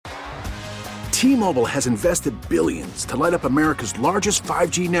T-Mobile has invested billions to light up America's largest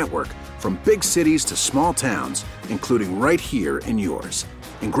 5G network, from big cities to small towns, including right here in yours.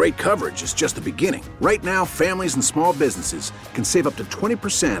 And great coverage is just the beginning. Right now, families and small businesses can save up to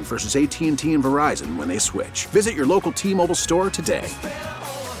 20% versus AT&T and Verizon when they switch. Visit your local T-Mobile store today.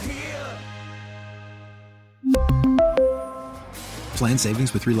 Plan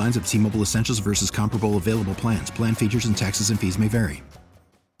savings with 3 lines of T-Mobile Essentials versus comparable available plans. Plan features and taxes and fees may vary.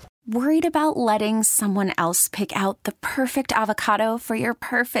 Worried about letting someone else pick out the perfect avocado for your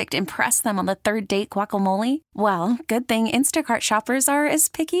perfect impress them on the third date guacamole? Well, good thing Instacart shoppers are as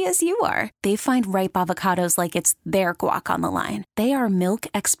picky as you are. They find ripe avocados like it's their guac on the line. They are milk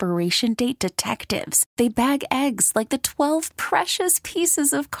expiration date detectives. They bag eggs like the 12 precious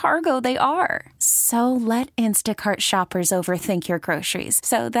pieces of cargo they are. So let Instacart shoppers overthink your groceries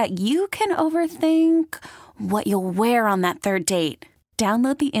so that you can overthink what you'll wear on that third date.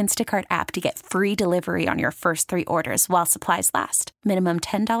 Download the Instacart app to get free delivery on your first 3 orders while supplies last. Minimum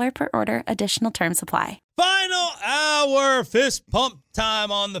 $10 per order. Additional terms apply. Final hour fist pump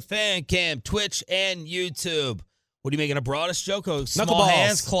time on the Fan Cam, Twitch, and YouTube. What are you making a broadest joke? Small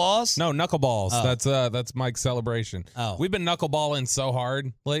hands, claws? No, knuckleballs. Oh. That's Mike's celebration. Oh. We've been knuckleballing so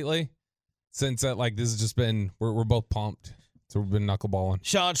hard lately since this has just been, we're both pumped. So we've been knuckleballing.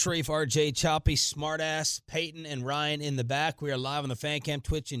 Sean, Sharif, RJ, Choppy, Smartass, Peyton, and Ryan in the back. We are live on the Fan Cam,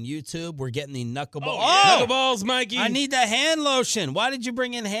 Twitch, and YouTube. We're getting the knuckleball. Knuckleballs, Mikey. I need the hand lotion. Why did you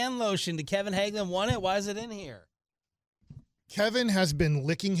bring in hand lotion? Did Kevin Hagelin want it? Why is it in here? Kevin has been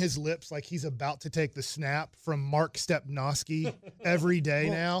licking his lips like he's about to take the snap from Mark Stepnoski every day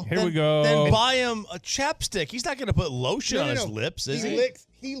now. Here we go. Then buy him a chapstick. He's not going to put lotion on his lips, is he?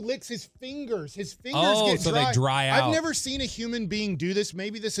 He licks his fingers. His fingers get so dry. they dry out. I've never seen a human being do this.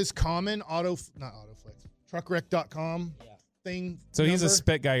 Maybe this is common. Truckwreck.com thing. So he's a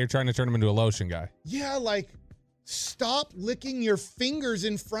spit guy. You're trying to turn him into a lotion guy. Yeah, stop licking your fingers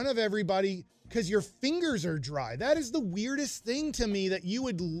in front of everybody because your fingers are dry. That is the weirdest thing to me, that you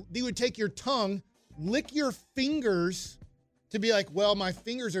would take your tongue, lick your fingers to be like, well, my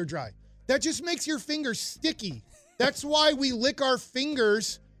fingers are dry. That just makes your fingers sticky. That's why we lick our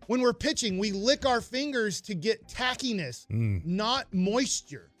fingers when we're pitching. We lick our fingers to get tackiness, not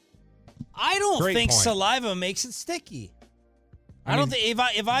moisture. I don't think saliva makes it sticky. I don't think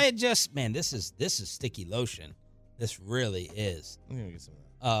if I had just, man, this is sticky lotion. This really is. I'm gonna get some of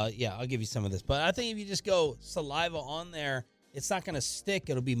that. Yeah, I'll give you some of this. But I think if you just go saliva on there, it's not gonna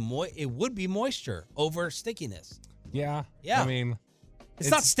stick. It'll be it would be moisture over stickiness. Yeah. Yeah. I mean, it's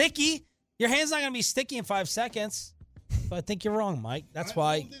not sticky. Your hand's not going to be sticky in 5 seconds. But I think you're wrong, Mike. That's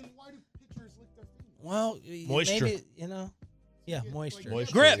why. Then why do pitchers lick their fingers? Well, moisture. Maybe, yeah, moisture.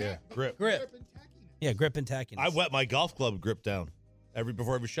 Grip. Yeah. Grip. Yeah, grip and tackiness. I wet my golf club grip down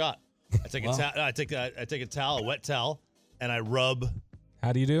before every shot. I take I take a towel, a wet towel, and I rub.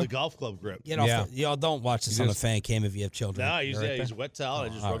 How do you do? The golf club grip. Get off y'all don't watch this on the Fan Cam if you have children. No, I use a wet towel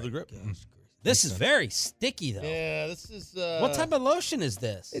and I just rub the grip. This is very sticky, though. Yeah, this is... what type of lotion is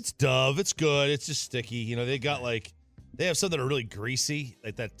this? It's Dove. It's good. It's just sticky. They got they have some that are really greasy,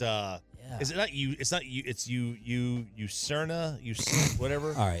 like that... Is it not you? It's not you. It's you, Cerna, whatever.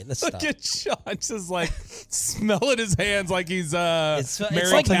 All right, let's stop. Look at Sean just smelling his hands like he's it's Mary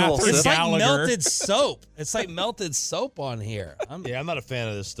like Catherine Gallagher. Melted soap. It's like melted soap on here. I'm not a fan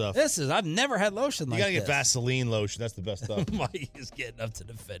of this stuff. I've never had lotion like this. You gotta get Vaseline lotion. That's the best stuff. Mike is getting up to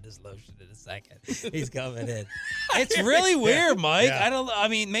defend his lotion in a second. He's coming in. It's really weird, Mike. Yeah.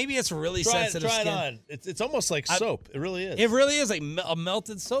 Maybe it's really sensitive skin. Try it on. It's almost like soap. It really is. It really is like a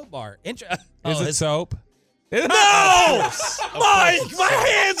melted soap bar. Is it soap? No! Mike, my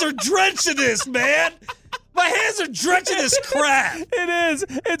hands are drenched in this, man. My hands are drenched in this crap. It is.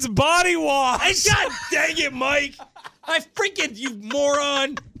 It's body wash. God dang it, Mike. You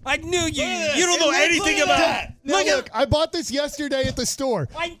moron. I knew you. You don't know anything about that. Look, I bought this yesterday at the store.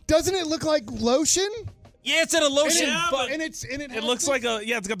 Doesn't it look like lotion? Yeah, it's in a lotion, it looks like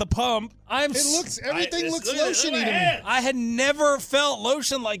it's got the pump. Everything looks lotiony to me. I had never felt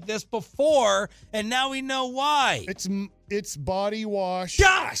lotion like this before, and now we know why. It's body wash.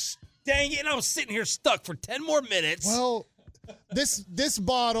 Gosh, dang it! I was sitting here stuck for 10 more minutes. Well, this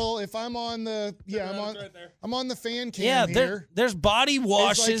bottle, if I'm on the I'm on the Fan Cam here. There's body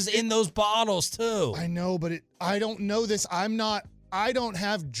washes in those bottles too. I know, but I don't know this. I don't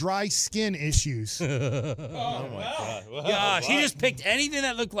have dry skin issues. Oh my God. Wow. Gosh, he just picked anything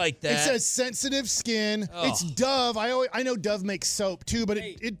that looked like that. It says sensitive skin. Oh. It's Dove. I know Dove makes soap too, but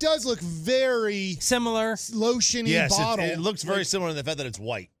it does look very similar. Lotion-y bottle. It looks very similar in the fact that it's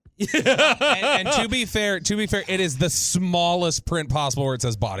white. and to be fair, it is the smallest print possible where it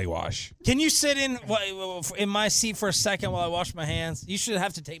says body wash. Can you sit in my seat for a second while I wash my hands? You should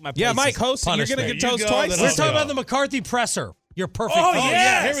have to take my place. Yeah, Mike, host, you're going to get toast twice. We're talking about the McCarthy presser. You're perfect. Oh,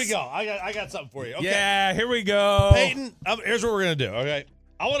 yeah. Here we go. I got something for you. Okay. Yeah, here we go. Peyton, here's what we're going to do, okay?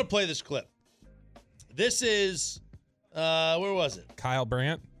 I want to play this clip. This is, where was it? Kyle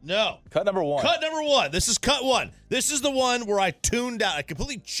Brandt? No. Cut number one. This is cut one. This is the one where I tuned out. I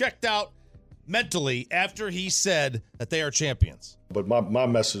completely checked out mentally after he said that they are champions. But my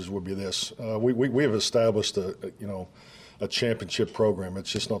message would be this. We have established a championship program.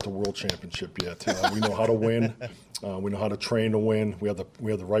 It's just not the world championship yet. We know how to win. We know how to train to win. We have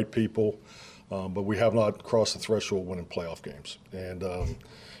the right people, but we have not crossed the threshold winning playoff games. And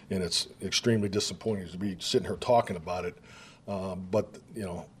it's extremely disappointing to be sitting here talking about it. But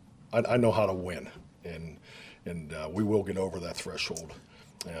I know how to win, and we will get over that threshold.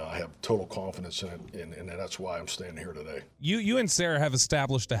 I have total confidence in it, and that's why I'm standing here today. You and Sarah have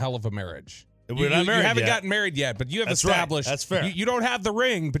established a hell of a marriage. We're not married you haven't yet. gotten married yet, but you have established. Right. That's fair. You don't have the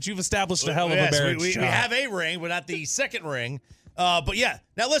ring, but you've established a hell of a marriage. We have a ring, but not the second ring. But yeah,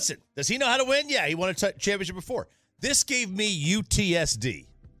 now listen. Does he know how to win? Yeah, he won a championship before. This gave me UTSD,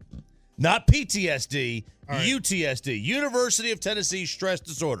 not PTSD. Right. UTSD, University of Tennessee Stress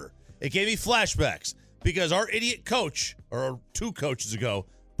Disorder. It gave me flashbacks because our idiot coach, or 2 coaches ago,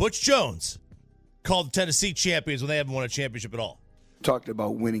 Butch Jones, called the Tennessee champions when they haven't won a championship at all. Talked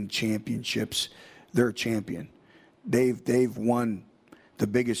about winning championships. They're a champion. They've won the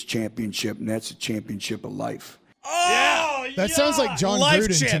biggest championship, and that's a championship of life. Oh, yeah. That sounds like John Life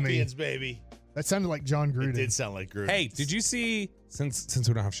Gruden champions, to me. baby. That sounded like John Gruden. It did sound like Gruden. Hey, did you see, since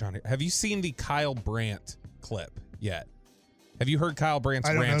we don't have Shan here, have you seen the Kyle Brandt clip yet? Have you heard Kyle Brandt's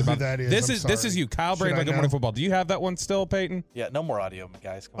rant know about who that is? This is you, Kyle Brandt, like Good Morning Football. Do you have that one still, Peyton? Yeah, no more audio,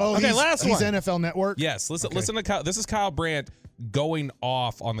 guys. Come on. on. Okay, last he's one. NFL Network. Yes, listen to Kyle. This is Kyle Brandt going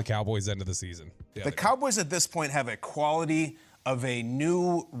off on the Cowboys' end of the season. The Cowboys at this point have a quality of a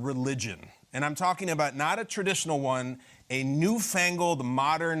new religion. And I'm talking about not a traditional one, a newfangled,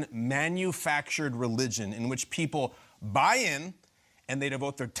 modern, manufactured religion in which people buy in and they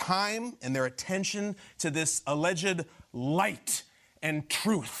devote their time and their attention to this alleged light and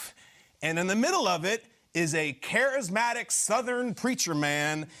truth. And in the middle of it is a charismatic Southern preacher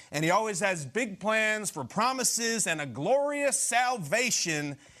man, and he always has big plans for promises and a glorious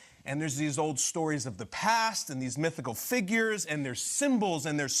salvation. And there's these old stories of the past and these mythical figures, and there's symbols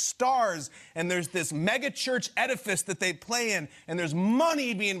and there's stars, and there's this mega church edifice that they play in, and there's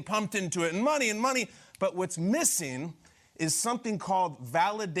money being pumped into it, and money. But what's missing is something called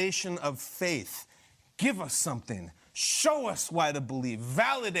validation of faith. Give us something. Show us why to believe.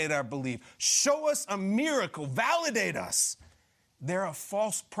 Validate our belief. Show us a miracle. Validate us. They're a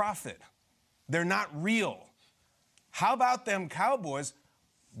false prophet. They're not real. How about them Cowboys?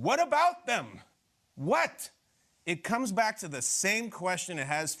 What about them? What? It comes back to the same question it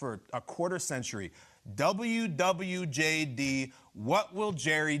has for a quarter century. WWJD, what will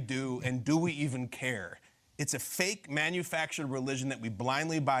Jerry do, and do we even care? It's a fake manufactured religion that we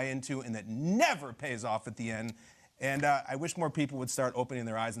blindly buy into and that never pays off at the end. And I wish more people would start opening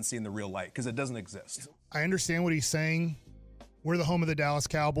their eyes and seeing the real light, because it doesn't exist. I understand what he's saying. We're the home of the Dallas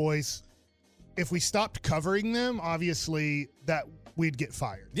Cowboys. If we stopped covering them, obviously that we'd get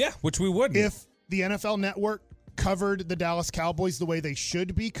fired. Yeah, which we wouldn't. If the NFL Network covered the Dallas Cowboys the way they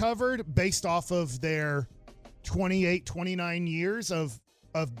should be covered, based off of their 28, 29 years of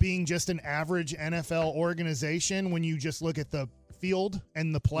being just an average NFL organization, when you just look at the field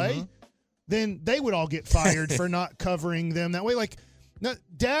and the play, then they would all get fired for not covering them that way. Like, now,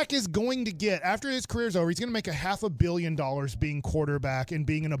 Dak is going to get, after his career's over, he's going to make $500 million being quarterback and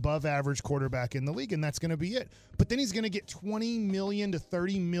being an above-average quarterback in the league, and that's going to be it. But then he's going to get $20 million to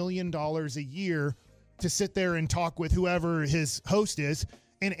 $30 million a year to sit there and talk with whoever his host is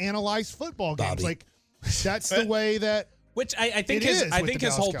and analyze football games. Bobby. Like, that's the way that Which I think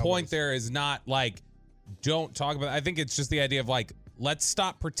his whole point there is not like, don't talk about it. I think it's just the idea of like, let's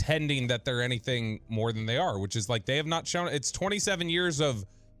stop pretending that they're anything more than they are, which is like they have not shown. It's 27 years of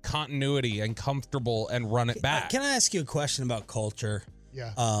continuity and comfortable and run it back. Can I ask you a question about culture?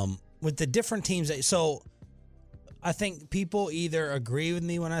 Yeah. With the different teams. So I think people either agree with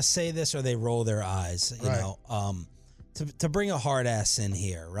me when I say this or they roll their eyes. You know, to bring a hard ass in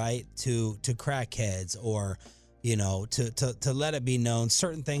here, right? To crack heads or, you know, to let it be known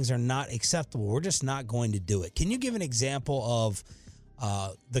certain things are not acceptable. We're just not going to do it. Can you give an example of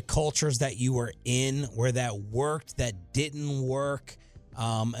the cultures that you were in where that worked, that didn't work,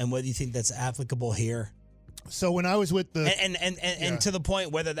 and whether you think that's applicable here? So when I was with the and to the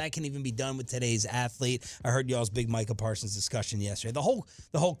point whether that can even be done with today's athlete, I heard y'all's big Micah Parsons discussion yesterday. The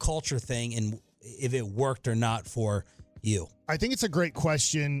whole culture thing and if it worked or not for you. I think it's a great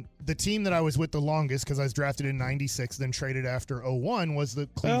question. The team that I was with the longest, because I was drafted in 96, then traded after 01, was the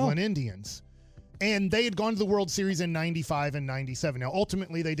Cleveland Indians. And they had gone to the World Series in 95 and 97. Now,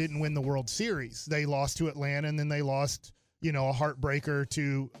 ultimately, they didn't win the World Series. They lost to Atlanta, and then they lost, a heartbreaker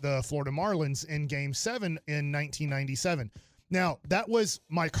to the Florida Marlins in Game 7 in 1997. Now, that was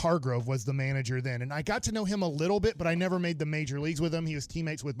Mike Hargrove was the manager then, and I got to know him a little bit, but I never made the major leagues with him. He was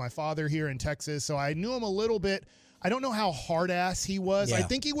teammates with my father here in Texas, so I knew him a little bit. I don't know how hard-ass he was. Yeah. I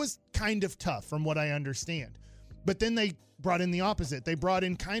think he was kind of tough from what I understand. But then they brought in the opposite. They brought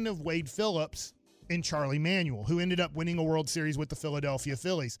in kind of Wade Phillips and Charlie Manuel, who ended up winning a World Series with the Philadelphia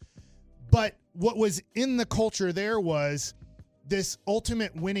Phillies. But what was in the culture there was this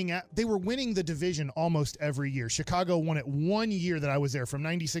ultimate winning. They were winning the division almost every year. Chicago won it 1 year that I was there, from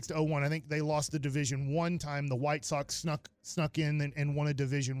 96 to 01. I think they lost the division one time. The White Sox snuck in and won a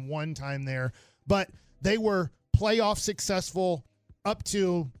division one time there. But they were playoff successful up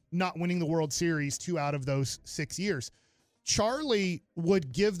to not winning the World Series 2 out of those 6 years. Charlie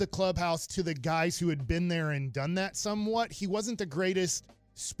would give the clubhouse to the guys who had been there and done that somewhat. He wasn't the greatest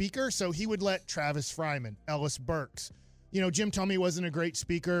speaker, so he would let Travis Fryman, Ellis Burks. Jim Thome wasn't a great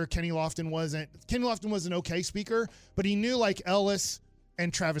speaker. Kenny Lofton wasn't. Kenny Lofton was an okay speaker, but he knew like Ellis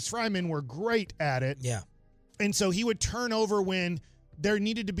and Travis Fryman were great at it. Yeah. And so he would turn over when there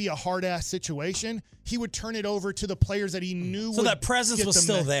needed to be a hard-ass situation, he would turn it over to the players that he knew. So that presence was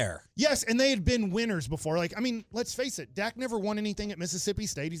still there. Yes, and they had been winners before. Let's face it, Dak never won anything at Mississippi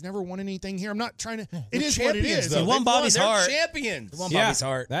State. He's never won anything here. I'm not trying to. It is what it is. He won Bobby's heart. Champions. He won Bobby's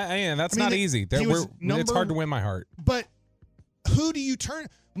heart. That's not easy. It's hard to win my heart. But who do you turn?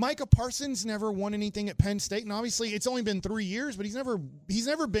 Micah Parsons never won anything at Penn State, and obviously it's only been 3 years, but he's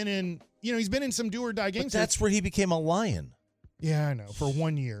never been in. He's been in some do or die games. But that's where he became a Lion. Yeah, I know, for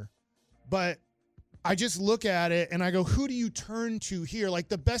 1 year. But I just look at it and I go, who do you turn to here? Like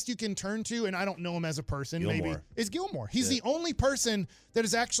the best you can turn to, and I don't know him as a person, maybe, is Gilmore. He's the only person that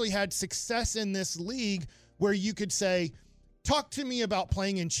has actually had success in this league where you could say, talk to me about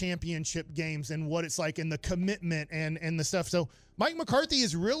playing in championship games and what it's like and the commitment and the stuff. So Mike McCarthy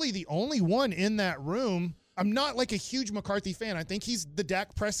is really the only one in that room. I'm not like a huge McCarthy fan. I think he's the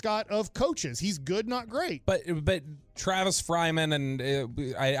Dak Prescott of coaches. He's good, not great. But Travis Fryman,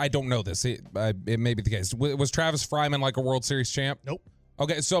 and I don't know this. It may be the case. Was Travis Fryman like a World Series champ? Nope.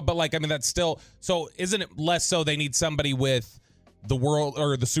 Okay, so that's still. So isn't it less so they need somebody with the world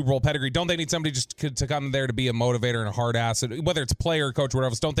or the Super Bowl pedigree? Don't they need somebody just to come there to be a motivator and a hard ass, whether it's a player, or coach, or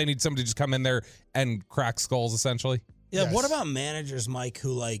whatever? Don't they need somebody to just come in there and crack skulls essentially? Yeah. Yes. What about managers, Mike,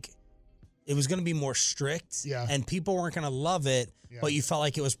 who it was going to be more strict, and people weren't going to love it, but you felt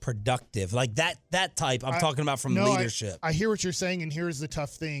like it was productive, like that type? I'm talking about from leadership. I hear what you're saying, and here's the tough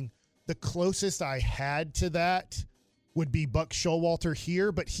thing: the closest I had to that would be Buck Showalter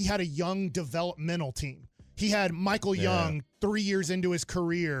here, but he had a young developmental team. He had Michael Young 3 years into his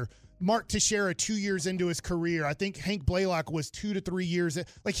career, Mark Teixeira 2 years into his career. I think Hank Blaylock was 2 to 3 years.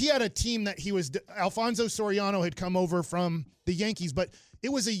 Like he had a team that Alfonso Soriano had come over from the Yankees, but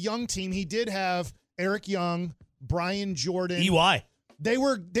it was a young team. He did have Eric Young, Brian Jordan. EY. They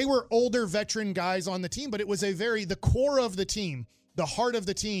were older veteran guys on the team, but it was the core of the team, the heart of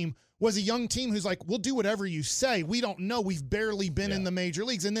the team was a young team who's like, we'll do whatever you say. We don't know. We've barely been in the major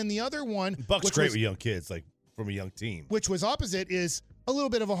leagues. And then the other one, Buck's great with young kids, like from a young team. Which was opposite, is a little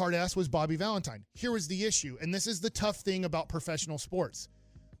bit of a hard ass, was Bobby Valentine. Here was the issue, and this is the tough thing about professional sports.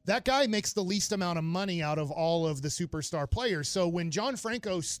 That guy makes the least amount of money out of all of the superstar players. So when John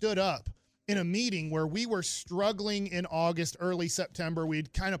Franco stood up in a meeting where we were struggling in August, early September,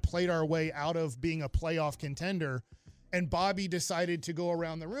 we'd kind of played our way out of being a playoff contender, and Bobby decided to go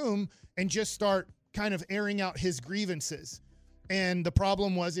around the room and just start kind of airing out his grievances. And the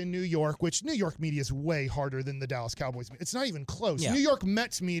problem was in New York, which New York media is way harder than the Dallas Cowboys. It's not even close. Yeah. New York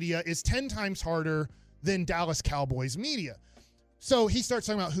Mets media is 10 times harder than Dallas Cowboys media. So he starts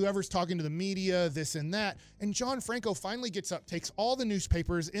talking about whoever's talking to the media, this and that. And John Franco finally gets up, takes all the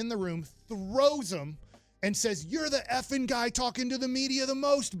newspapers in the room, throws them, and says, "You're the effing guy talking to the media the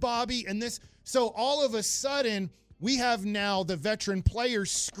most, Bobby." And this, so all of a sudden, we have now the veteran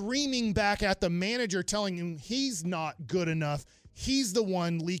players screaming back at the manager, telling him he's not good enough. He's the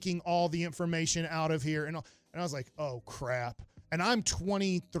one leaking all the information out of here. And I was like, oh, crap. And I'm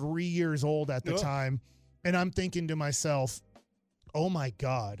 23 years old at the time. And I'm thinking to myself, oh, my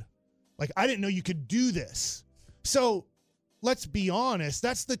God. Like, I didn't know you could do this. So let's be honest.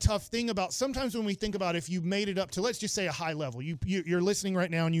 That's the tough thing about sometimes when we think about if you made it up to, let's just say a high level. You're listening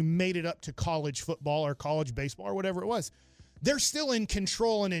right now and you made it up to college football or college baseball or whatever it was. They're still in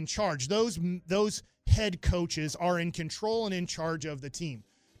control and in charge. Those head coaches are in control and in charge of the team.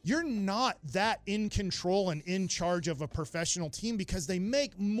 You're not that in control and in charge of a professional team because they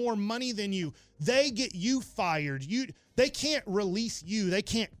make more money than you. They get you fired. They can't release you. They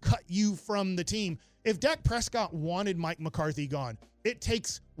can't cut you from the team. If Dak Prescott wanted Mike McCarthy gone, it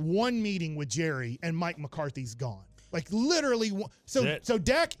takes one meeting with Jerry and Mike McCarthy's gone. Like literally. So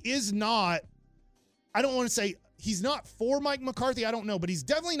Dak is not, I don't want to say he's not for Mike McCarthy. I don't know, but he's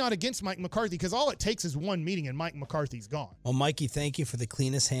definitely not against Mike McCarthy because all it takes is one meeting and Mike McCarthy's gone. Well, Mikey, thank you for the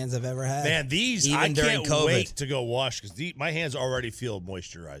cleanest hands I've ever had. Man, these, I can't wait to go wash because my hands already feel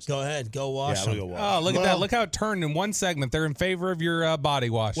moisturized. Go ahead. Go wash them. Go wash. Oh, look at that. Look how it turned in one segment. They're in favor of your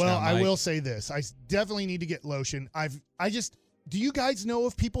body wash. Well, now, I will say this. I definitely need to get lotion. Do you guys know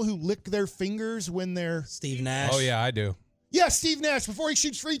of people who lick their fingers when they're... Steve Nash? Oh, yeah, I do. Yeah, Steve Nash, before he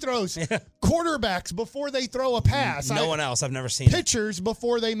shoots free throws. Quarterbacks, before they throw a pass. No one else. I've never seen pitchers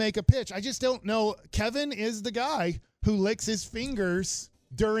before they make a pitch. I just don't know. Kevin is the guy who licks his fingers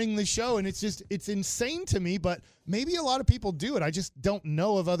during the show, and it's insane to me, but maybe a lot of people do it. I just don't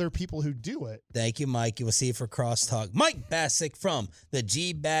know of other people who do it. Thank you, Mike. You will see you for Crosstalk. Mike Bassick from the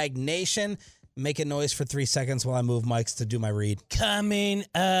G-Bag Nation. Make a noise for 3 seconds while I move mics to do my read. Coming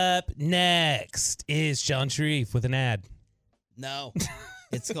up next is Sean Sharif with an ad. No.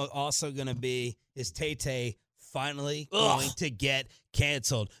 It's also going to be, is Tay-Tay finally going to get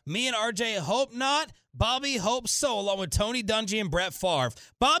canceled? Me and RJ hope not. Bobby hopes so, along with Tony Dungy and Brett Favre.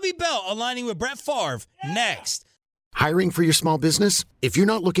 Bobby Bell aligning with Brett Favre next. Hiring for your small business? If you're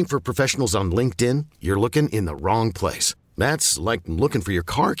not looking for professionals on LinkedIn, you're looking in the wrong place. That's like looking for your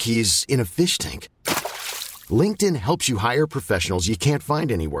car keys in a fish tank. LinkedIn helps you hire professionals you can't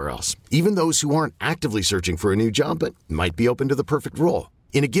find anywhere else, even those who aren't actively searching for a new job but might be open to the perfect role.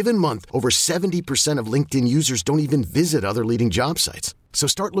 In a given month, over 70% of LinkedIn users don't even visit other leading job sites. So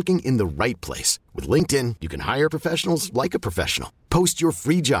start looking in the right place. With LinkedIn, you can hire professionals like a professional. Post your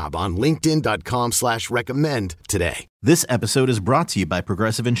free job on linkedin.com/recommend today. This episode is brought to you by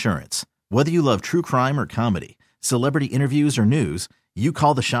Progressive Insurance. Whether you love true crime or comedy, celebrity interviews or news, you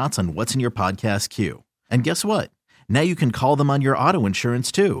call the shots on what's in your podcast queue. And guess what? Now you can call them on your auto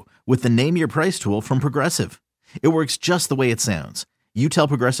insurance too with the Name Your Price tool from Progressive. It works just the way it sounds. You tell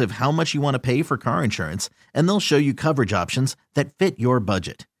Progressive how much you want to pay for car insurance, and they'll show you coverage options that fit your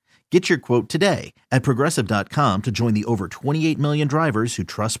budget. Get your quote today at Progressive.com to join the over 28 million drivers who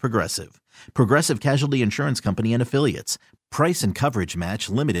trust Progressive. Progressive Casualty Insurance Company and Affiliates. Price and coverage match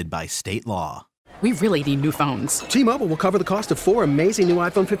limited by state law. We really need new phones. T-Mobile will cover the cost of 4 amazing new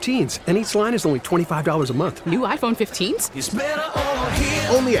iPhone 15s, and each line is only $25 a month. New iPhone 15s? It's better over here.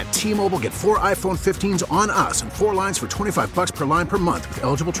 Only at T-Mobile, get 4 iPhone 15s on us and 4 lines for $25 per line per month with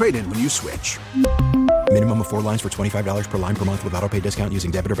eligible trade-in when you switch. Minimum of 4 lines for $25 per line per month with autopay discount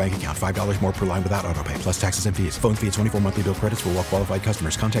using debit or bank account. $5 more per line without autopay, plus taxes and fees. Phone fee at 24 monthly bill credits for well-qualified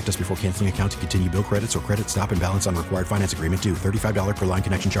customers. Contact us before canceling account to continue bill credits or credit stop and balance on required finance agreement due. $35 per line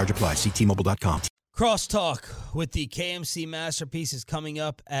connection charge applies. See T-Mobile.com. Crosstalk with the KMC Masterpiece is coming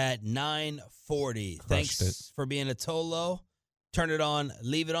up at 9:40. Thanks for being a Tolo. Turn it on,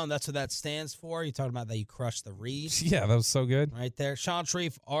 leave it on. That's what that stands for. You talking about that you crushed the read. Yeah, that was so good. Right there. Sean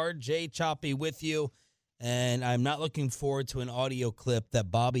Sharif, RJ Choppy with you. And I'm not looking forward to an audio clip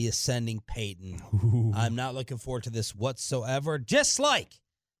that Bobby is sending Peyton. Ooh. I'm not looking forward to this whatsoever. Just like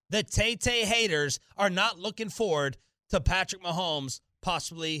the Tay-Tay haters are not looking forward to Patrick Mahomes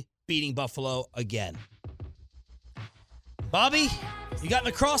possibly beating Buffalo again. Bobby, you got in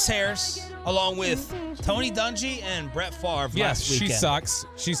the crosshairs along with Tony Dungy and Brett Favre last weekend. She sucks.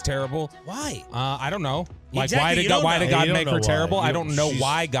 She's terrible. Why? I don't know. Like, exactly, why did God make her terrible? I don't know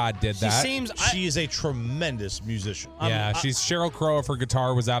why God did that. She is a tremendous musician. Yeah, she's Sheryl Crow if her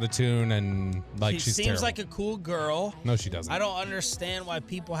guitar was out of tune, and she's seems terrible. like a cool girl. No, she doesn't. I don't understand why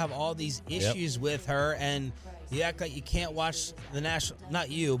people have all these issues with her, and you act like you can't watch the national.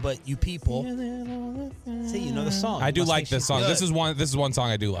 Not you, but you people. See, you know the song. I do like this song. This is one song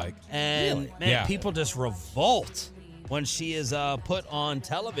I do like. And people just revolt when she is put on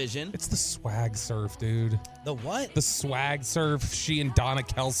television. It's the swag surf, dude. The what? The swag surf she and Donna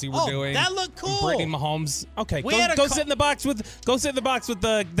Kelsey were doing. That looked cool. And Brittany Mahomes. Okay, go sit in the box with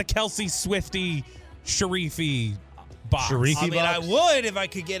the Kelsey Swifty Sharifi box. I would if I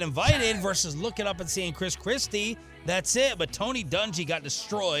could get invited versus looking up and seeing Chris Christie. That's it. But Tony Dungy got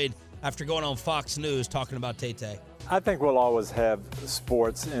destroyed after going on Fox News talking about Tay-Tay. I think we'll always have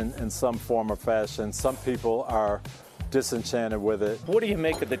sports in some form or fashion. Some people are disenchanted with it. What do you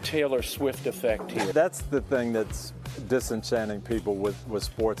make of the Taylor Swift effect here? That's the thing that's disenchanting people with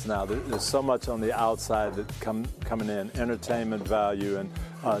sports now. There's so much on the outside that coming in, entertainment value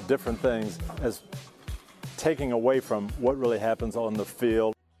and different things, as taking away from what really happens on the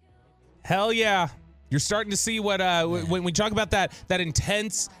field. Hell yeah. You're starting to see what when we talk about that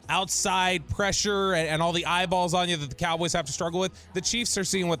intense outside pressure and all the eyeballs on you that the Cowboys have to struggle with. The Chiefs are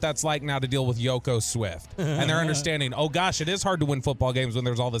seeing what that's like now to deal with Yoko Swift, and they're understanding. Oh gosh, it is hard to win football games when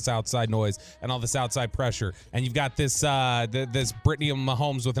there's all this outside noise and all this outside pressure, and you've got this this Brittany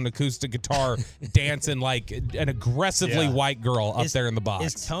Mahomes with an acoustic guitar dancing like an aggressively white girl up there in the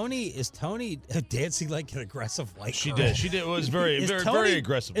box. Is Tony dancing like an aggressive white girl? She did. It was very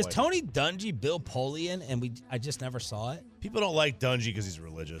aggressive. Is Tony Dungy Bill Polian? And I just never saw it. People don't like Dungy because he's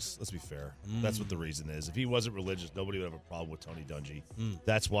religious. Let's be fair. That's what the reason is. If he wasn't religious, nobody would have a problem with Tony Dungy.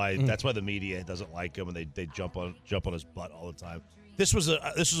 That's why the media doesn't like him and they jump on his butt all the time. This was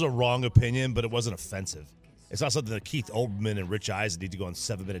a wrong opinion, but it wasn't offensive. It's not something that Keith Olbermann and Rich Eisen need to go on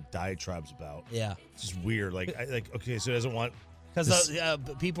 7-minute diatribes about. Yeah, it's just weird. Okay, so he doesn't want. Because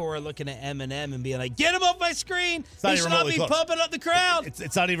people were looking at Eminem and being like, get him off my screen. He should not be pumping up the crowd.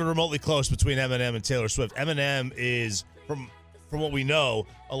 It's not even remotely close between Eminem and Taylor Swift. Eminem is, from what we know,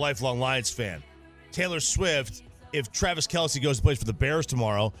 a lifelong Lions fan. Taylor Swift, if Travis Kelce goes to play for the Bears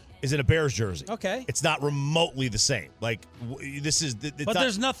tomorrow, is in a Bears jersey. Okay. It's not remotely the same. Like, this is... But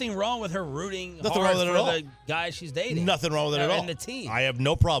there's nothing wrong with her rooting hard for the guy she's dating. Nothing wrong with it at all. And the team. I have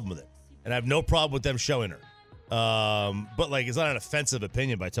no problem with it. And I have no problem with them showing her. But it's not an offensive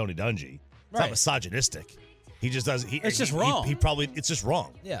opinion by Tony Dungy. It's not misogynistic. He just does. It's just wrong. It's just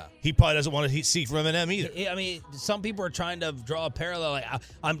wrong. Yeah. He probably doesn't want to see from Eminem either. I mean, some people are trying to draw a parallel. Like,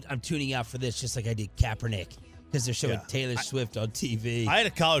 I'm tuning out for this, just like I did Kaepernick, because they're showing Taylor Swift on TV. I had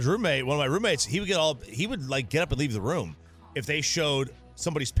a college roommate. One of my roommates. He would get up and leave the room if they showed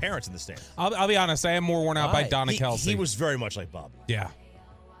somebody's parents in the stand. I'll be honest. I am more worn out by Donna Kelce. He was very much like Bob. Yeah.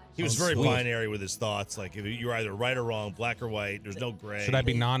 He was very binary with his thoughts. Like, if you're either right or wrong, black or white, there's no gray. Should I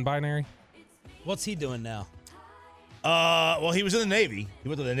be non-binary? What's he doing now? Well, he was in the Navy. He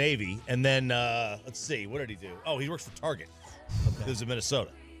went to the Navy. And then, let's see, what did he do? Oh, he works for Target. Okay. He lives in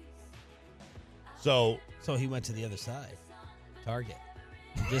Minnesota. So he went to the other side. Target.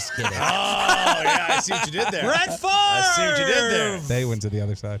 I'm just kidding. Yeah, I see what you did there. Brett Favre! I see what you did there. They went to the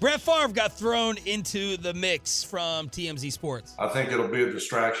other side. Brett Favre got thrown into the mix from TMZ Sports. I think it'll be a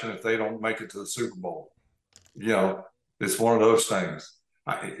distraction if they don't make it to the Super Bowl. It's one of those things.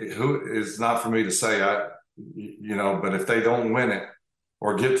 It's not for me to say, but if they don't win it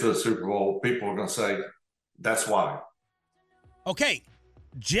or get to the Super Bowl, people are going to say, that's why. Okay,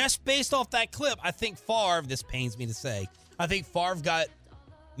 just based off that clip, I think Favre, this pains me to say, I think Favre got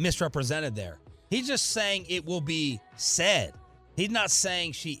misrepresented there. He's just saying it will be said. He's not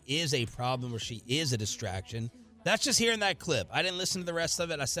saying she is a problem or she is a distraction. That's just hearing that clip. I didn't listen to the rest of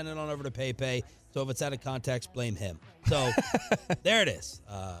it. I sent it on over to PayPay. So if it's out of context, blame him. So there it is.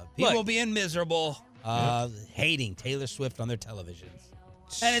 People being miserable, hating Taylor Swift on their televisions.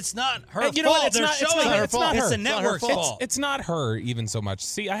 And it's not her fault. You know what? It's not her fault. It's the network's fault. It's not her even so much.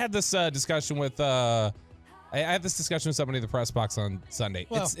 See, I had this discussion with somebody in the press box on Sunday.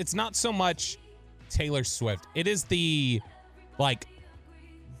 Well, it's not so much Taylor Swift. It is the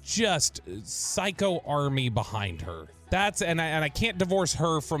just psycho army behind her. And I can't divorce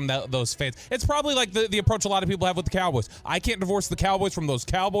her from those fans. It's probably like the approach a lot of people have with the Cowboys. I can't divorce the Cowboys from those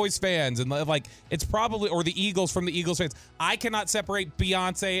Cowboys fans, and it's probably, or the Eagles from the Eagles fans. I cannot separate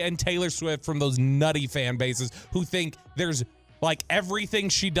Beyonce and Taylor Swift from those nutty fan bases who think there's everything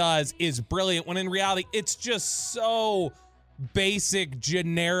she does is brilliant, when in reality it's just so basic,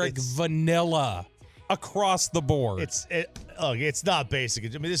 generic, vanilla across the board. It's not basic.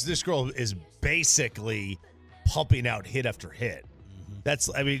 I mean, this girl is basically pumping out hit after hit.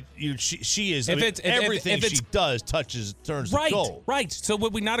 She is. Everything she does turns to gold. Right. So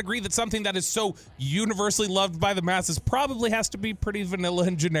would we not agree that something that is so universally loved by the masses probably has to be pretty vanilla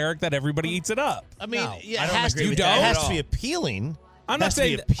and generic that everybody eats it up? I mean, it has to be appealing. I'm not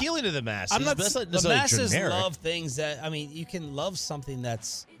saying appealing to the masses. The masses love things that, you can love something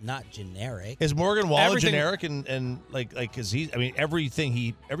that's not generic. Is Morgan Wallen generic and because every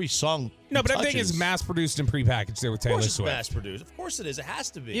song. No, but everything is mass produced and prepackaged there with Taylor Swift. Mass produced. Of course it is. It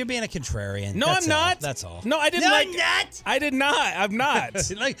has to be. You're being a contrarian. No, I'm not. That's all. No, I didn't. I'm not. I did not. I'm not.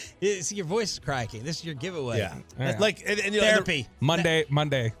 See, your voice is cracking. This is your giveaway. Yeah. And therapy. Monday's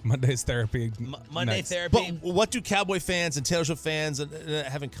therapy. Monday therapy. But what do Cowboy fans and Taylor Swift fans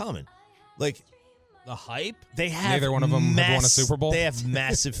have in common? The hype. They have neither one of them have won a Super Bowl. They have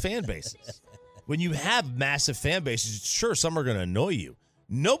massive fan bases. when you have massive fan bases, sure, some are going to annoy you.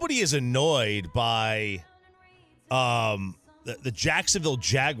 Nobody is annoyed by the Jacksonville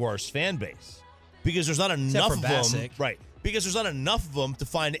Jaguars fan base because there's not enough of them. Right. Because there's not enough of them to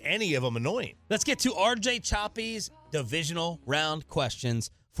find any of them annoying. Let's get to RJ Choppy's divisional round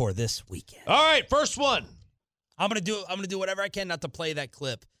questions for this weekend. All right, first one. I'm gonna do whatever I can not to play that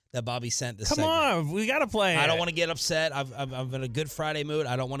clip that Bobby sent this Come segment. on, we gotta play I it. don't want to get upset. I'm in a good Friday mood.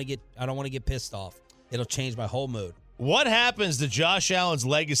 I don't want to get pissed off. It'll change my whole mood. What happens to Josh Allen's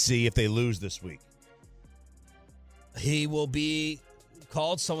legacy if they lose this week? He will be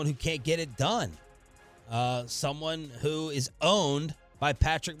called someone who can't get it done. Someone who is owned by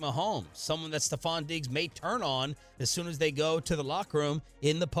Patrick Mahomes. Someone that Stephon Diggs may turn on as soon as they go to the locker room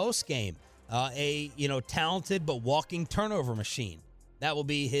in the post game. A talented but walking turnover machine. That will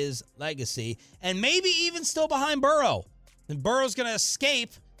be his legacy. And maybe even still behind Burrow. And Burrow's going to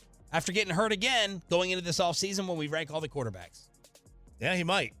escape after getting hurt again going into this offseason when we rank all the quarterbacks. Yeah, he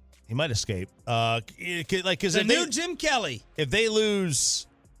might. He might escape. Because the new Jim Kelly. If they lose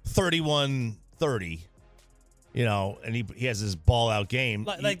 31-30, and he has his ball-out game.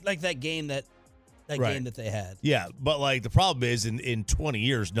 Like that game that game that they had. Yeah, but the problem is in 20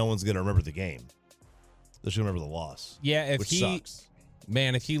 years, no one's going to remember the game. They're just going to remember the loss. Yeah, which sucks.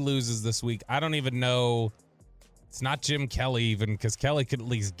 Man, if he loses this week, I don't even know. It's not Jim Kelly even because Kelly could at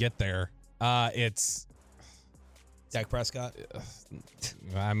least get there. It's Dak Prescott.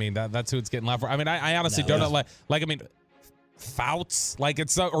 I mean, that's who it's getting left for. I mean, I honestly don't know. Fouts,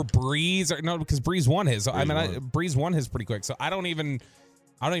 it's or Breeze, because Breeze won his. Breeze won his pretty quick. So I don't even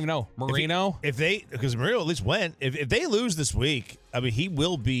know. Marino, because Marino at least went. If they lose this week, I mean, he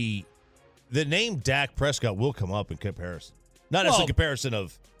will be. The name Dak Prescott will come up in comparison. Not as a comparison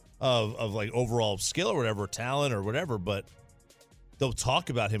of overall skill or whatever, talent or whatever, but they'll talk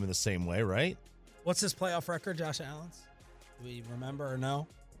about him in the same way, right? What's his playoff record, Josh Allen's? Do we remember or no?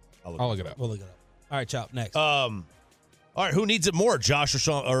 I'll look it up. We'll look it up. All right, Chop, next. All right, who needs it more, Josh or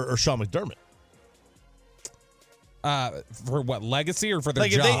Sean McDermott? For what, legacy or for their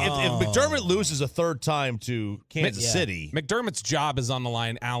job? If McDermott loses a third time to Kansas City. McDermott's job is on the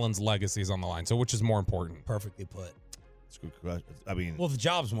line. Allen's legacy is on the line. So which is more important? Perfectly put. I mean, the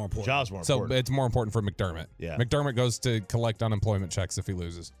job's more important. So it's more important for McDermott. Yeah. McDermott goes to collect unemployment checks if he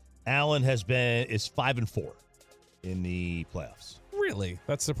loses. Allen is 5-4 in the playoffs. Really?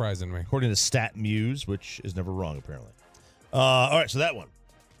 That's surprising me. According to StatMuse, which is never wrong, apparently. All right, so that one.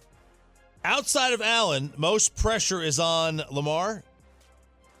 Outside of Allen, most pressure is on Lamar.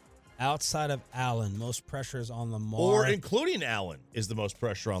 Outside of Allen, most pressure is on Lamar. Or including Allen is the most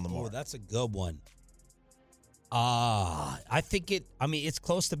pressure on Lamar. Oh, that's a good one. I think it's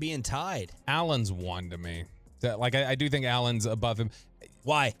close to being tied. Allen's one to me. I do think Allen's above him.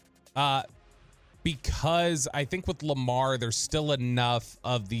 Why? Because I think with Lamar, there's still enough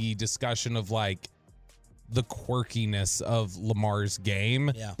of the discussion of the quirkiness of Lamar's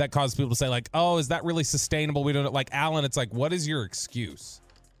game that caused people to say oh, is that really sustainable? We don't Allen. It's what is your excuse?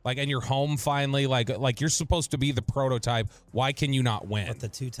 And you're home finally. You're supposed to be the prototype. Why can you not win? But the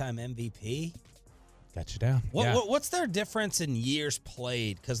 2-time MVP. Got you down. What's their difference in years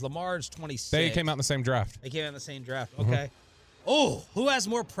played? Because Lamar's 26. They came out in the same draft. They came out in the same draft. Okay. Oh, who has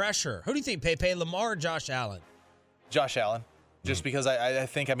more pressure? Who do you think, Pepe, Lamar or Josh Allen? Josh Allen. Just because I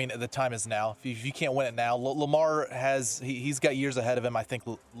think, the time is now. If you can't win it now, Lamar he's got years ahead of him. I think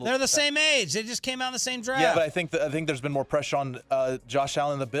they're the same age. They just came out in the same draft. Yeah, but I think there's been more pressure on Josh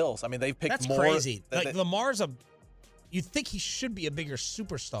Allen and the Bills. I mean, they've picked more. That's crazy. Lamar's you'd think he should be a bigger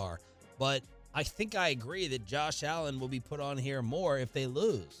superstar, but I think I agree that Josh Allen will be put on here more if they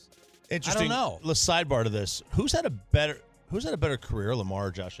lose. Interesting. I don't know. Let's sidebar to this. Who's had a better career, Lamar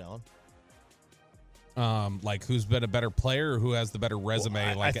or Josh Allen? Who's been a better player or who has the better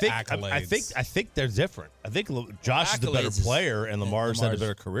resume, accolades? I think they're different. I think Josh is the better player and Lamar's had a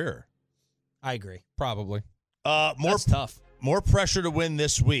better career. I agree. Probably. That's tough. More pressure to win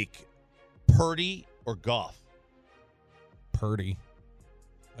this week. Purdy or Goff? Purdy.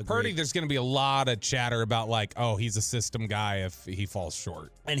 Purdy, there's going to be a lot of chatter about he's a system guy if he falls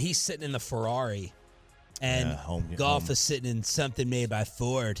short. And he's sitting in the Ferrari. And Goff is sitting in something made by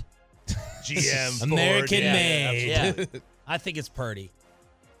Ford. GM American Ford, made. Yeah. I think it's Purdy.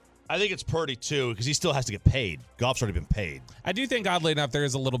 I think it's Purdy too because he still has to get paid. Goff's already been paid. I do think, oddly enough, there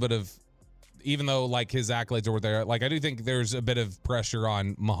is a little bit of, even though his accolades are there, I do think there's a bit of pressure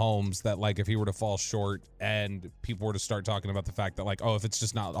on Mahomes that if he were to fall short and people were to start talking about the fact that if it's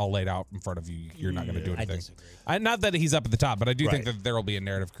just not all laid out in front of you, you're not going to do anything. I disagree. Not that he's up at the top, but I do think that there will be a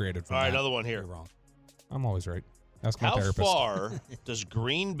narrative created from all right, that. Another one here. You're wrong. I'm always right. Ask my How therapist. far does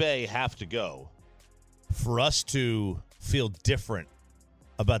Green Bay have to go for us to feel different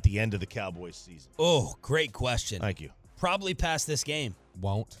about the end of the Cowboys season? Oh, great question. Thank you. Probably past this game.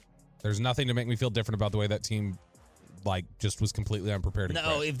 Won't. There's nothing to make me feel different about the way that team just was completely unprepared.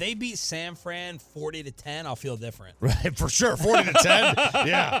 No, if they beat San Fran 40-10, I'll feel different. Right, for sure. 40-10.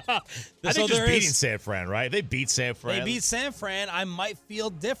 Yeah. I think just beating is, San Fran, right? If they beat San Fran. They beat San Fran, I might feel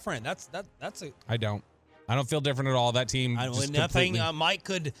different. That's a. I don't feel different at all. That team. Nothing.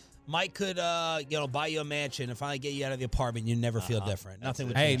 Mike could buy you a mansion and finally get you out of the apartment. You never feel different. Nothing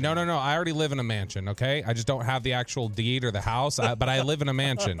would change. No. I already live in a mansion. Okay, I just don't have the actual deed or the house, but I live in a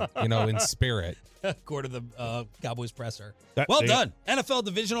mansion. In spirit. According to the Cowboys presser. Well done. NFL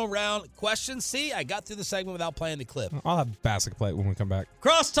divisional round questions. See, I got through the segment without playing the clip. I'll have Bassick play it when we come back.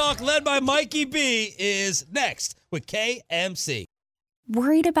 Crosstalk led by Mikey B is next with KMC.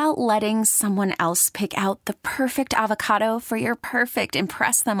 Worried about letting someone else pick out the perfect avocado for your perfect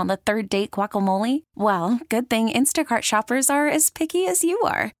impress them on the third date guacamole? Well, good thing Instacart shoppers are as picky as you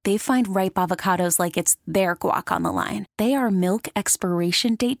are. They find ripe avocados like it's their guac on the line. They are milk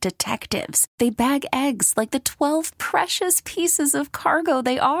expiration date detectives. They bag eggs like the 12 precious pieces of cargo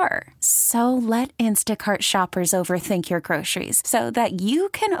they are. So let Instacart shoppers overthink your groceries so that you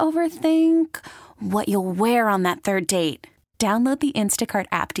can overthink what you'll wear on that third date. Download the Instacart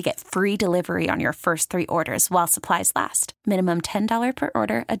app to get free delivery on your first 3 orders while supplies last. Minimum $10 per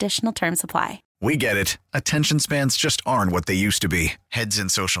order. Additional terms apply. We get it. Attention spans just aren't what they used to be. Heads in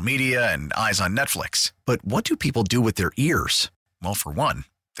social media and eyes on Netflix. But what do people do with their ears? Well, for one,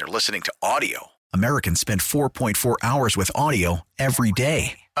 they're listening to audio. Americans spend 4.4 hours with audio every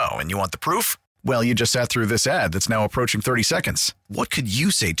day. Oh, and you want the proof? Well, you just sat through this ad that's now approaching 30 seconds. What could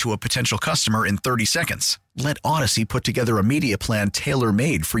you say to a potential customer in 30 seconds? Let Odyssey put together a media plan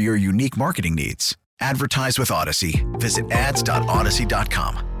tailor-made for your unique marketing needs. Advertise with Odyssey. Visit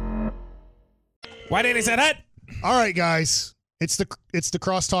ads.odyssey.com. Why did he say that? All right, guys. It's the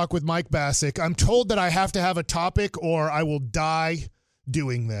Crosstalk with Mike Bassick. I'm told that I have to have a topic or I will die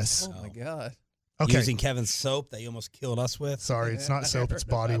doing this. Oh, my God. Okay. Using Kevin's soap that you almost killed us with. Sorry, it's not soap, it's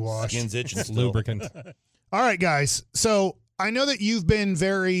body wash. Skin's itching. It's lubricant. All right, guys. So I know that you've been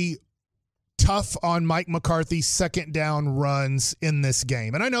very tough on Mike McCarthy's second down runs in this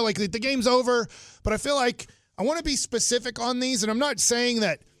game. And I know the game's over, but I feel like I want to be specific on these. And I'm not saying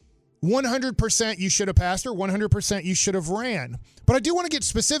that 100% you should have passed or 100% you should have ran. But I do want to get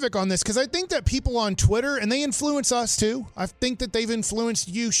specific on this because I think that people on Twitter, and they influence us too. I think that they've influenced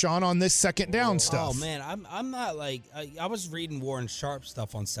you, Sean, on this second down stuff. Oh, man. I'm not I was reading Warren Sharp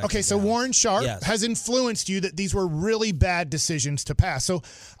stuff on second Okay, so down. Warren Sharp has influenced you that these were really bad decisions to pass. So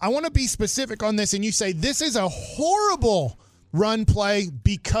I want to be specific on this, and you say this is a horrible run play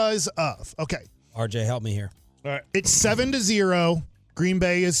because of. Okay. RJ, help me here. All right. It's 7-0. Green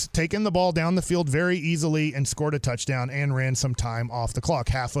Bay is taking the ball down the field very easily and scored a touchdown and ran some time off the clock.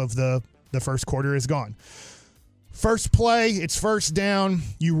 Half of the first quarter is gone. First play, it's first down.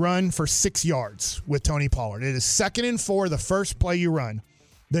 You run for 6 yards with Tony Pollard. It is 2nd and 4, the first play you run.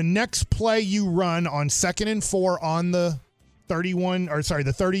 The next play you run on 2nd and 4 on the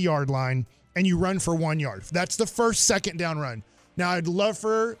 30-yard line, and you run for 1 yard. That's the first second down run. Now, I'd love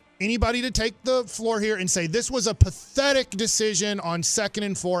for anybody to take the floor here and say this was a pathetic decision on 2nd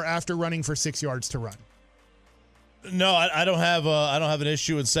and 4 after running for 6 yards to run. No, I don't have an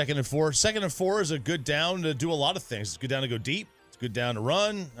issue in 2nd and 4. 2nd and 4 is a good down to do a lot of things. It's a good down to go deep. It's a good down to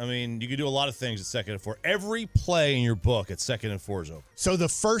run. I mean, you can do a lot of things at 2nd and 4. Every play in your book at 2nd and 4 is over. So the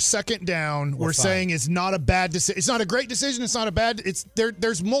first second down we're saying is not a bad decision. It's not a great decision. It's not a bad. It's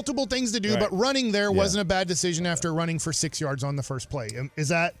there's multiple things to do, but running there wasn't a bad decision after running for 6 yards on the first play. Is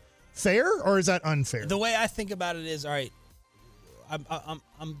that fair or is that unfair? The way I think about it is, all right,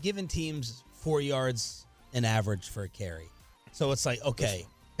 I'm giving teams 4 yards an average for a carry. So it's like, okay.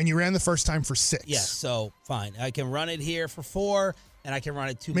 And you ran the first time for 6. Yes, so fine. I can run it here for 4, and I can run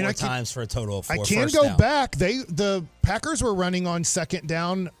it 2 more times for a total of 4. I can go back. The Packers were running on second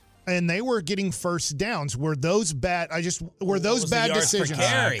down, and they were getting first downs. Were those bad? Were those bad decisions?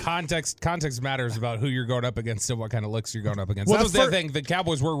 Context matters about who you're going up against and what kind of looks you're going up against. Well, that was the thing. The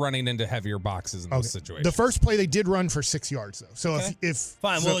Cowboys were running into heavier boxes in those situations. The first play they did run for 6 yards though. So if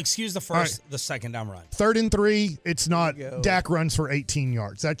fine, we'll excuse the second down run. 3rd and 3, it's not. Dak runs for 18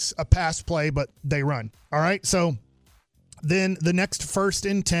 yards. That's a pass play, but they run. All right. So then the next 1st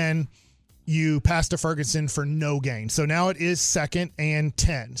and 10. You pass to Ferguson for no gain. So now it is 2nd and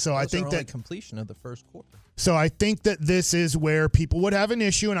 10. So I think that completion of the first quarter. So I think that this is where people would have an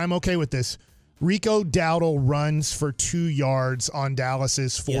issue, and I'm okay with this. Rico Dowdle runs for 2 yards on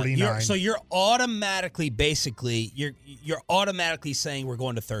Dallas's 49. Yeah, you're automatically, you're automatically saying we're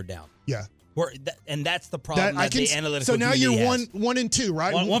going to third down. Yeah. And that's the problem that the analytical So now you're has. 1 and 2,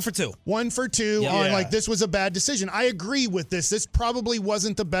 right? One for two. 1 for 2 on like this was a bad decision. I agree with this. This probably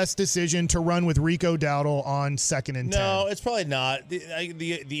wasn't the best decision to run with Rico Dowdle on 2nd and 10. No, it's probably not.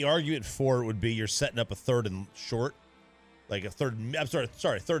 The argument for it would be you're setting up a 3rd and short. Like a third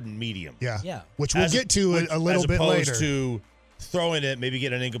and medium. Yeah. Which we'll get to a little bit later. As opposed to throwing it, maybe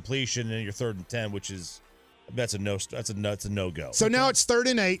get an incompletion and you're 3rd and 10, which is that's a no go. So now it's 3rd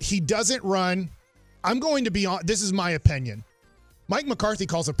and 8. He doesn't run. I'm going to be on. This is my opinion. Mike McCarthy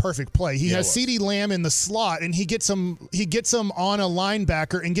calls a perfect play. He has CeeDee Lamb in the slot, and he gets him on a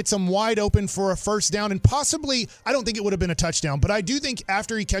linebacker and gets him wide open for a first down, and possibly, I don't think it would have been a touchdown, but I do think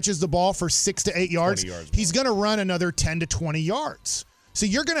after he catches the ball for 6 to 8 yards, he's going to run another 10 to 20 yards. So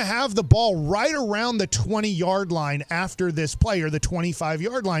you're going to have the ball right around the 20-yard line after this play, or the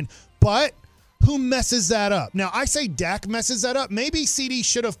 25-yard line, but who messes that up? Now, I say Dak messes that up. Maybe CeeDee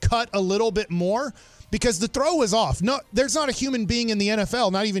should have cut a little bit more, because the throw was off. No, there's not a human being in the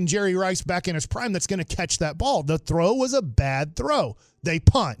NFL, not even Jerry Rice back in his prime, that's going to catch that ball. The throw was a bad throw. They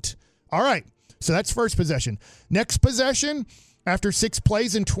punt. All right, so that's first possession. Next possession, after 6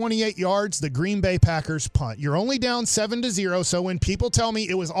 plays and 28 yards, the Green Bay Packers punt. You're only down 7-0, so when people tell me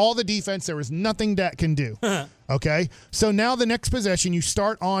it was all the defense, there was nothing Dak can do. Okay, so now the next possession, you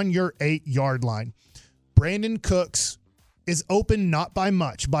start on your 8-yard line. Brandon Cooks is open not by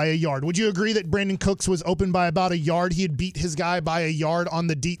much, by a yard. Would you agree that Brandon Cooks was open by about a yard? He had beat his guy by a yard on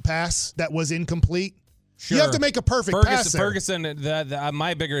the deep pass that was incomplete? Sure. You have to make a perfect pass there. Ferguson,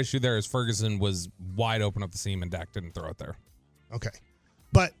 my bigger issue there is Ferguson was wide open up the seam and Dak didn't throw it there. Okay.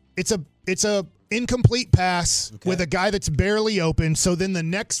 But it's a incomplete pass with a guy that's barely open, so then the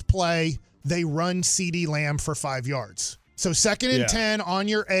next play, they run CeeDee Lamb for 5 yards. So 2nd and 10 on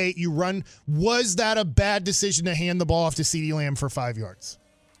your 8, you run. Was that a bad decision to hand the ball off to CeeDee Lamb for 5 yards?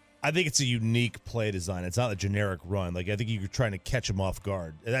 I think it's a unique play design. It's not a generic run. Like, I think you're trying to catch him off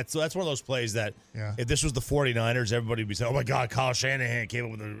guard. And that's one of those plays that if this was the 49ers, everybody would be saying, "Oh my God, Kyle Shanahan came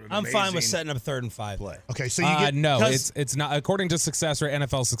up with an I'm fine with setting up a 3rd and 5 play." Okay, so you get no, it's not according to success rate,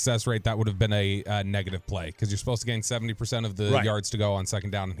 NFL success rate. That would have been a negative play because you're supposed to gain 70% of the yards to go on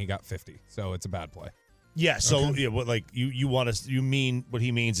 2nd down, and he got 50. So it's a bad play. Yeah, so what you mean what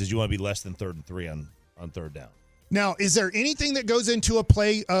he means is you want to be less than 3rd and 3 on 3rd down. Now, is there anything that goes into a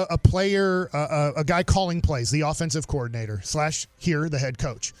guy calling plays, the offensive coordinator / the head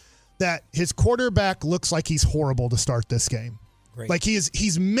coach, that his quarterback looks like he's horrible to start this game? Great. Like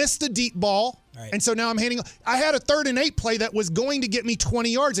he's missed a deep ball, and so now I had a 3rd and 8 play that was going to get me 20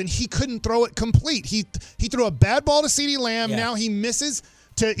 yards, and he couldn't throw it complete. He threw a bad ball to CeeDee Lamb. Yeah. Now he misses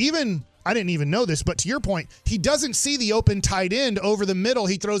to even. I didn't even know this, but to your point, he doesn't see the open tight end over the middle.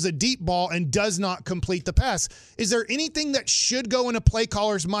 He throws a deep ball and does not complete the pass. Is there anything that should go in a play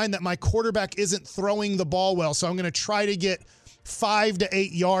caller's mind that my quarterback isn't throwing the ball well, so I'm going to try to get 5 to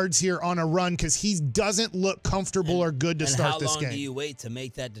 8 yards here on a run because he doesn't look comfortable or good to start this game? How long do you wait to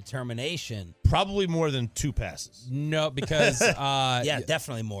make that determination? Probably more than 2 passes. No, because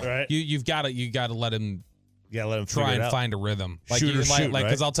definitely more. Right. You got to let him. Yeah, let him try and find a rhythm.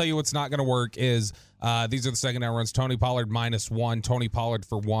 Because I'll tell you what's not going to work is these are the 2nd down runs. Tony Pollard -1, Tony Pollard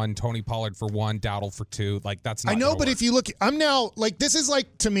for 1, Tony Pollard for 1, Dowdle for 2. Like that's not. I know, but work. if you look, I'm now like this is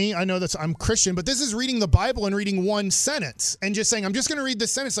like to me. I know that I'm Christian, but this is reading the Bible and reading one sentence and just saying I'm just going to read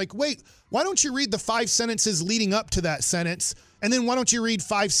this sentence. Like, wait, why don't you read the 5 sentences leading up to that sentence? And then why don't you read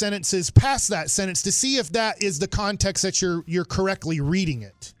 5 sentences past that sentence to see if that is the context that you're correctly reading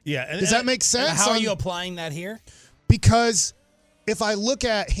it? Yeah. Does that make sense? How are you applying that here? Because if I look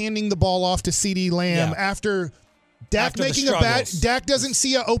at handing the ball off to CeeDee Lamb after Dak making a bad, Dak doesn't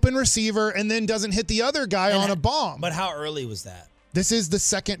see an open receiver and then doesn't hit the other guy on a bomb. But how early was that? This is the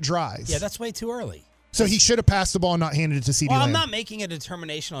 2nd drive. Yeah, that's way too early. So he should have passed the ball and not handed it to CeeDee Lamb. I'm not making a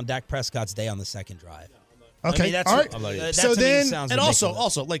determination on Dak Prescott's day on the 2nd drive. Okay, that's all right. So then, and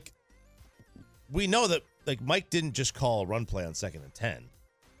also, like we know that like Mike didn't just call a run play on 2nd and 10.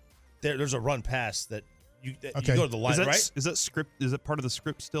 There's a run pass that you go to the line, right? Is that script? Is it part of the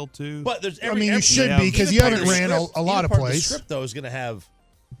script still too? But there's you should be because you haven't ran a lot of plays. The script though is going to have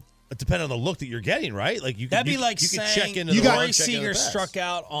depending on the look that you're getting, right? Like that'd be like saying Corey Seager struck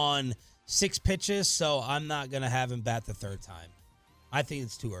out on 6 pitches, so I'm not going to have him bat the 3rd time. I think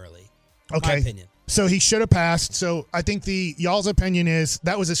it's too early. Okay. My opinion. So he should have passed. So I think y'all's opinion is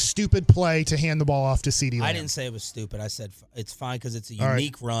that was a stupid play to hand the ball off to CeeDee Lamb. I didn't say it was stupid. I said it's fine because it's a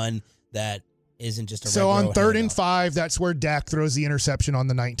unique run that isn't just a So on regular 3rd and handoff. 5, that's where Dak throws the interception on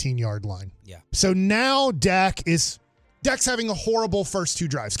the 19-yard line. Yeah. So now Dak's having a horrible first 2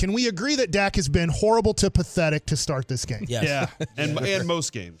 drives. Can we agree that Dak has been horrible to pathetic to start this game? Yes. Yeah, and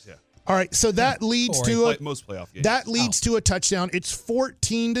most games, yeah. All right, so that leads most playoff games. That leads to a touchdown. It's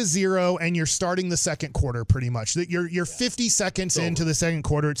 14-0, and you're starting the second quarter pretty much. You're 50 seconds into the second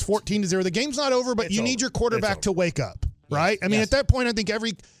quarter. It's 14-0. The game's not over, but you need your quarterback to wake up, right? I mean, at that point, I think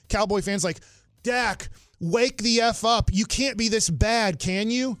every Cowboy fan's like, Dak, wake the F up. You can't be this bad, can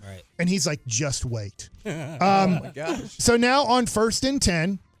you? Right. And he's like, just wait. Oh, my gosh. So now on 1st and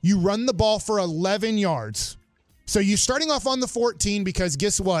 10, you run the ball for 11 yards. So you're starting off on the 14 because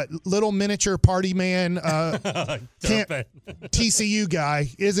guess what? Little miniature party man, TCU guy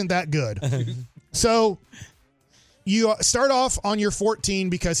isn't that good. So you start off on your 14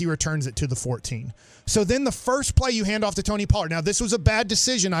 because he returns it to the 14. So then the first play you hand off to Tony Pollard. Now this was a bad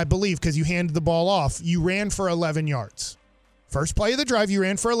decision, I believe, because you handed the ball off. You ran for 11 yards. First play of the drive, you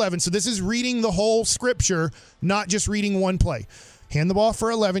ran for 11. So this is reading the whole scripture, not just reading one play. Hand the ball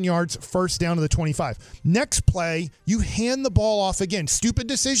for 11 yards, first down to the 25. Next play, you hand the ball off again. Stupid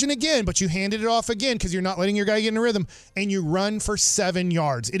decision again, but you handed it off again because you're not letting your guy get in a rhythm, and you run for 7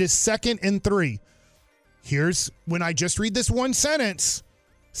 yards. It is 2nd and 3. Here's when I just read this one sentence.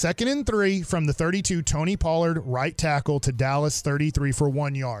 2nd and 3 from the 32, Tony Pollard, right tackle to Dallas 33 for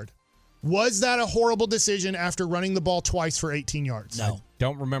 1 yard. Was that a horrible decision after running the ball twice for 18 yards? No.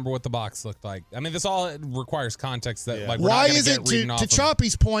 Don't remember what the box looked like. I mean, this all requires context. That like, we're why not gonna isn't get reading to off of-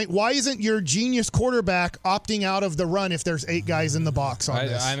 Choppy's point? Why isn't your genius quarterback opting out of the run if there's 8 guys in the box on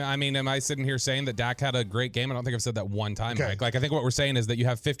this? I mean, am I sitting here saying that Dak had a great game? I don't think I've said that one time, Okay. Mike. Like, I think what we're saying is that you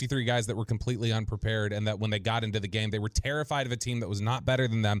have 53 guys that were completely unprepared, and that when they got into the game, they were terrified of a team that was not better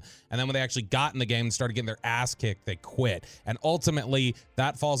than them. And then when they actually got in the game and started getting their ass kicked, they quit. And ultimately,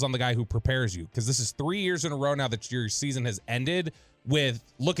 that falls on the guy who prepares you, because this is 3 years in a row now that your season has ended with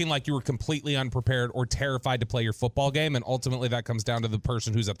looking like you were completely unprepared or terrified to play your football game, and ultimately that comes down to the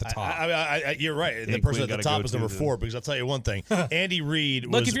person who's at the top. You're right. The person at the top is number 4, because I'll tell you one thing. Andy Reid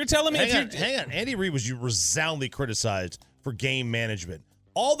was... Look, if you're telling me... Hang on. Andy Reid was resoundingly criticized for game management.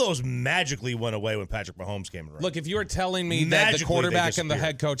 All those magically went away when Patrick Mahomes came around. Look, if you were telling me that the quarterback and the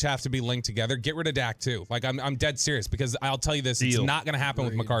head coach have to be linked together, get rid of Dak too. Like, I'm dead serious, because I'll tell you this, it's not going to happen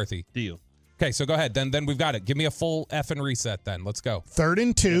with McCarthy. Deal. Okay, so go ahead. Then we've got it. Give me a full effing reset then. Let's go. 3rd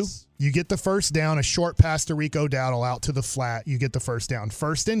and 2. Yes. You get the first down, a short pass to Rico Dowdle out to the flat. You get the first down.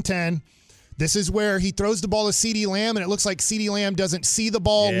 1st and 10. This is where he throws the ball to CeeDee Lamb, and it looks like CeeDee Lamb doesn't see the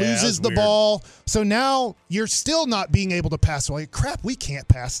ball, loses the ball. So now you're still not being able to pass the ball. Crap, we can't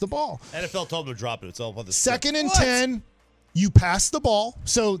pass the ball. NFL told him to drop it. It's all about the 2nd and 10. You pass the ball.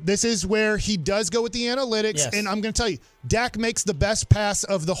 So this is where he does go with the analytics. Yes. And I'm going to tell you, Dak makes the best pass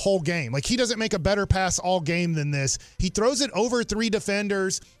of the whole game. Like, he doesn't make a better pass all game than this. He throws it over 3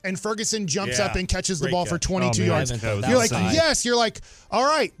 defenders, and Ferguson jumps up and catches the ball for 22 yards. You're like, yes. You're like, all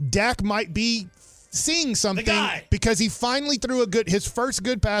right, Dak might be seeing something because he finally threw his first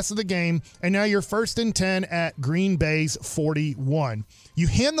good pass of the game, and now you're 1st and 10 at Green Bay's 41. You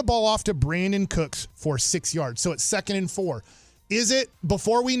hand the ball off to Brandon Cooks for 6 yards, so it's 2nd and 4. Is it,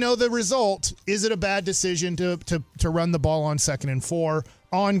 before we know the result, is it a bad decision to run the ball on 2nd and 4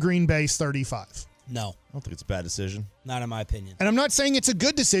 on Green Bay's 35? No. I don't think it's a bad decision. Not in my opinion. And I'm not saying it's a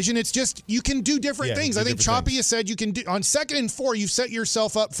good decision. It's just you can do different things. I think Choppy has said you can do on 2nd and 4, you set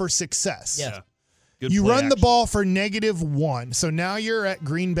yourself up for success. Yeah. You run the ball for -1. So now you're at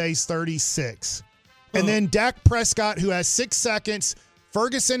Green Bay's 36. And then Dak Prescott, who has 6 seconds,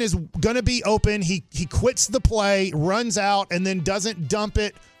 Ferguson is going to be open. He quits the play, runs out, and then doesn't dump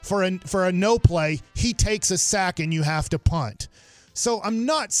it for a no play. He takes a sack, and you have to punt. So I'm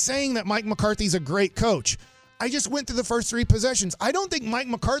not saying that Mike McCarthy's a great coach. I just went through the first 3 possessions. I don't think Mike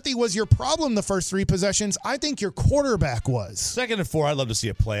McCarthy was your problem the first 3 possessions. I think your quarterback was. 2nd and 4, I'd love to see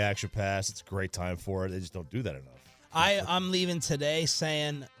a play-action pass. It's a great time for it. They just don't do that enough. I'm leaving today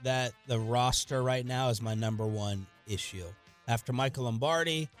saying that the roster right now is my number 1 issue. After Michael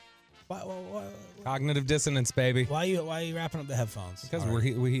Lombardi, cognitive dissonance, baby. Why are you wrapping up the headphones? Because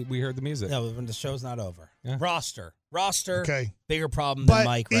we heard the music. No, the show's not over. Yeah. Roster, okay, bigger problem than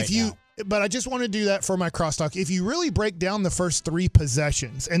Mike right now. But I just want to do that for my crosstalk. If you really break down the first 3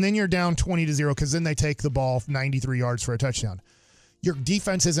 possessions, and then you're down 20-0, because then they take the ball 93 yards for a touchdown. Your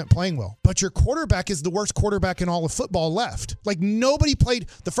defense isn't playing well, but your quarterback is the worst quarterback in all of football left. Like, nobody played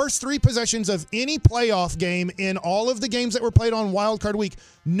the first 3 possessions of any playoff game in all of the games that were played on Wild Card Week.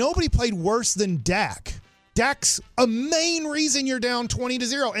 Nobody played worse than Dak. Dak's a main reason you're down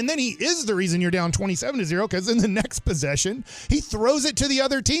 20-0. And then he is the reason you're down 27-0 because in the next possession, he throws it to the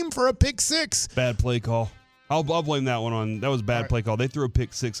other team for a pick six. Bad play call. I'll blame that one on. That was bad play call. They threw a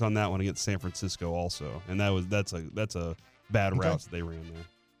pick six on that one against San Francisco also. And that's a bad route that they ran there.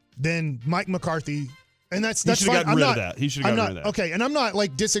 Then Mike McCarthy. And that's he should have gotten rid of that. He should have gotten rid of that. Okay, and I'm not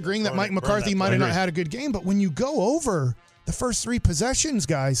like disagreeing that Mike McCarthy might have not had a good game, but when you go over the first three possessions,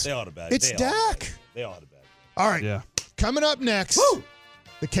 guys, they ought to bag. It's Dak. They ought to bag. All right. Yeah. Coming up next,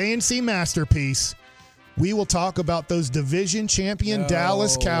 the KNC masterpiece. We will talk about those division champion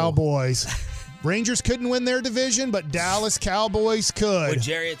Dallas Cowboys. Rangers couldn't win their division, but Dallas Cowboys could. With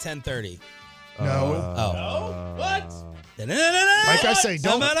Jerry at 10:30. No. No. What? Like I say,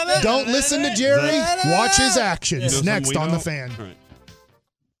 don't listen to Jerry. Watch his actions. Next on The Fan. All right.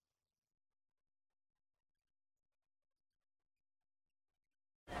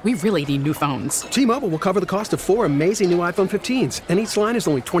 We really need new phones. T-Mobile will cover the cost of 4 amazing new iPhone 15s, and each line is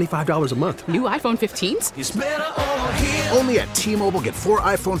only $25 a month. New iPhone 15s? It's better over here. Only at T-Mobile, get 4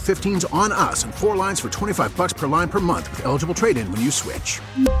 iPhone 15s on us and 4 lines for $25 per line per month with eligible trade-in when you switch.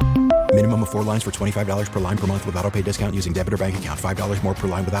 Minimum of 4 lines for $25 per line per month with autopay discount using debit or bank account. $5 more per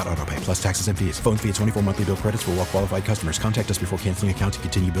line without autopay, plus taxes and fees. Phone fee at 24 monthly bill credits for well-qualified customers. Contact us before canceling account to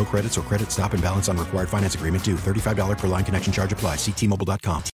continue bill credits or credit stop and balance on required finance agreement due. $35 per line connection charge applies. See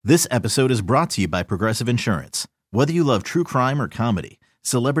T-Mobile.com. This episode is brought to you by Progressive Insurance. Whether you love true crime or comedy,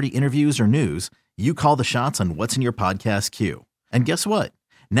 celebrity interviews or news, you call the shots on what's in your podcast queue. And guess what?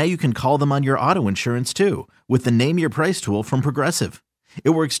 Now you can call them on your auto insurance too with the Name Your Price tool from Progressive.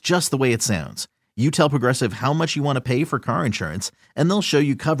 It works just the way it sounds. You tell Progressive how much you want to pay for car insurance, and they'll show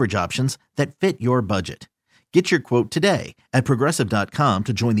you coverage options that fit your budget. Get your quote today at Progressive.com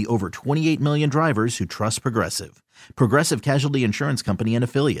to join the over 28 million drivers who trust Progressive. Progressive Casualty Insurance Company and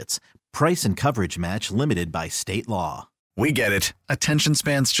Affiliates. Price and coverage match limited by state law. We get it. Attention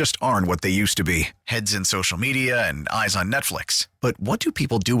spans just aren't what they used to be. Heads in social media and eyes on Netflix. But what do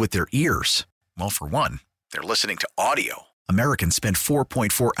people do with their ears? Well, for one, they're listening to audio. Americans spend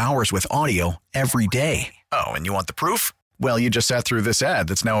 4.4 hours with audio every day. Oh, and you want the proof? Well, you just sat through this ad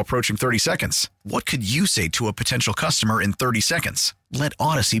that's now approaching 30 seconds. What could you say to a potential customer in 30 seconds? Let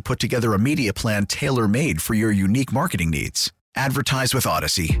Odyssey put together a media plan tailor-made for your unique marketing needs. Advertise with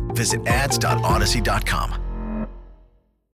Odyssey. Visit ads.odyssey.com.